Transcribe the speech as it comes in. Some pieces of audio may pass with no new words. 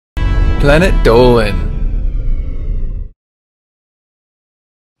Planet Dolan.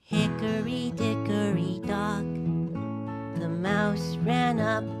 Hickory dickory dock, the mouse ran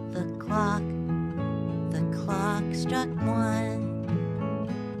up the clock. The clock struck one,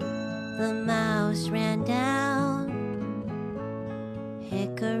 the mouse ran down.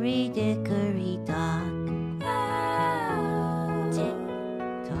 Hickory dickory dock.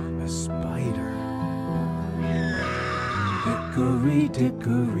 A spider. Hickory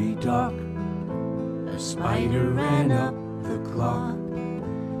dickory dock, a spider ran up the clock.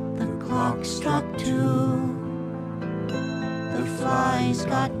 The clock struck two, the flies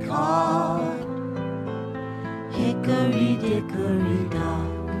got caught. Hickory dickory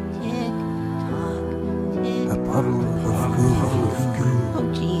dock, tick tock, tick. A puddle of goo. Oh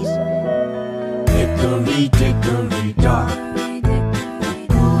jeez. Hickory dickory dock,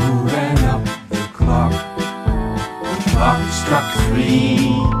 who ran up the clock? The clock struck three,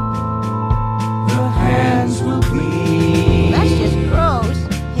 the hands will bleed. That's just gross.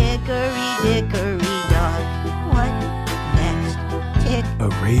 Hickory dickory dock. What next? Tick. A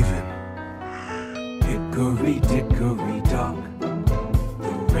raven. Hickory dickory dock, the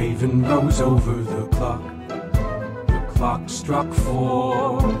raven rose over the clock. The clock struck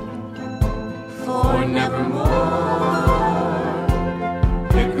four, For nevermore.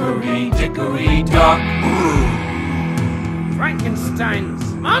 Hickory dickory dock. Frankenstein's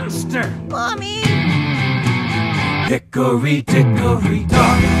monster! Mommy! Hickory dickory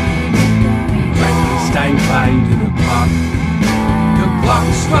dock, Frankenstein climbed in a clock. The clock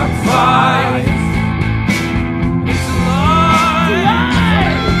struck five. It's alive!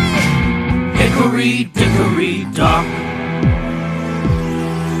 Hickory dickory dock.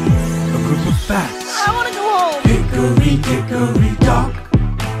 A group of bats. I want to go home! Hickory dickory dock.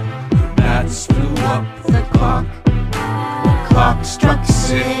 The bats flew up the clock. The clock struck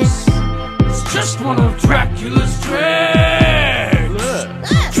six. It's just one of Dracula's tricks.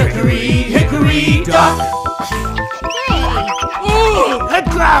 Trickery, hickory dock. Ooh, head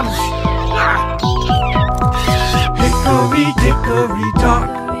crabs! Hickory dickory dock.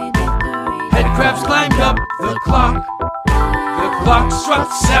 Head crabs climbed up the clock. The clock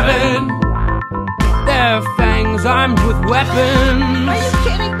struck seven. Their fangs armed with weapons. Are you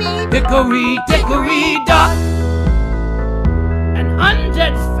kidding me? Hickory dickory dock. An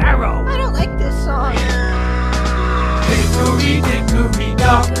undead pharaoh! I don't like this song. Hickory dickory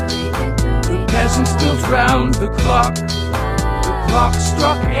dock. The peasants built round the clock. The clock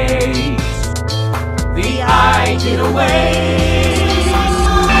struck eight. The eye did away.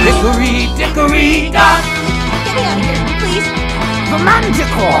 Hickory dickory dock. Get me out of here, please. The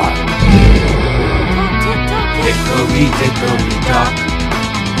manticore! Tick tock, tick. Hickory dickory dock.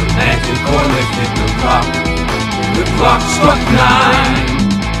 The manticore lifted the clock. The clock struck nine.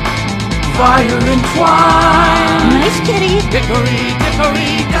 Fire entwined. Nice kitty. Hickory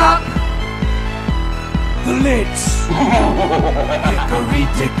dickory dock. The Lich. Hickory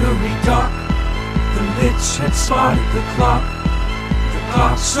dickory dock. The Lich had spotted the clock. The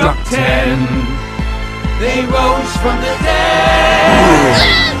clock struck 10. They rose from the dead.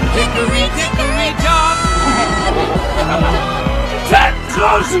 Hickory dickory dock.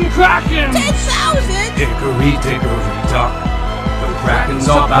 10,000 krakens. 10,000? Hickory dickory dock. The krakens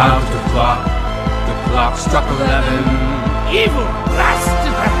all bowed to clock. The clock struck 11. Evil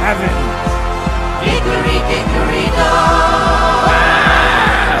blasted the heavens! Hickory dickory dock.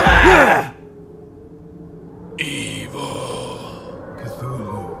 Evil.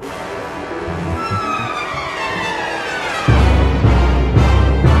 Cthulhu.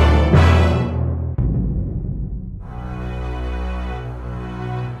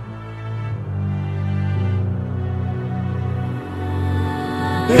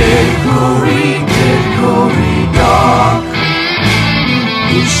 Hickory dickory dock,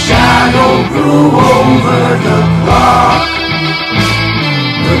 whose shadow grew over the clock.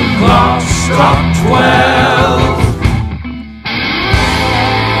 The clock struck 12.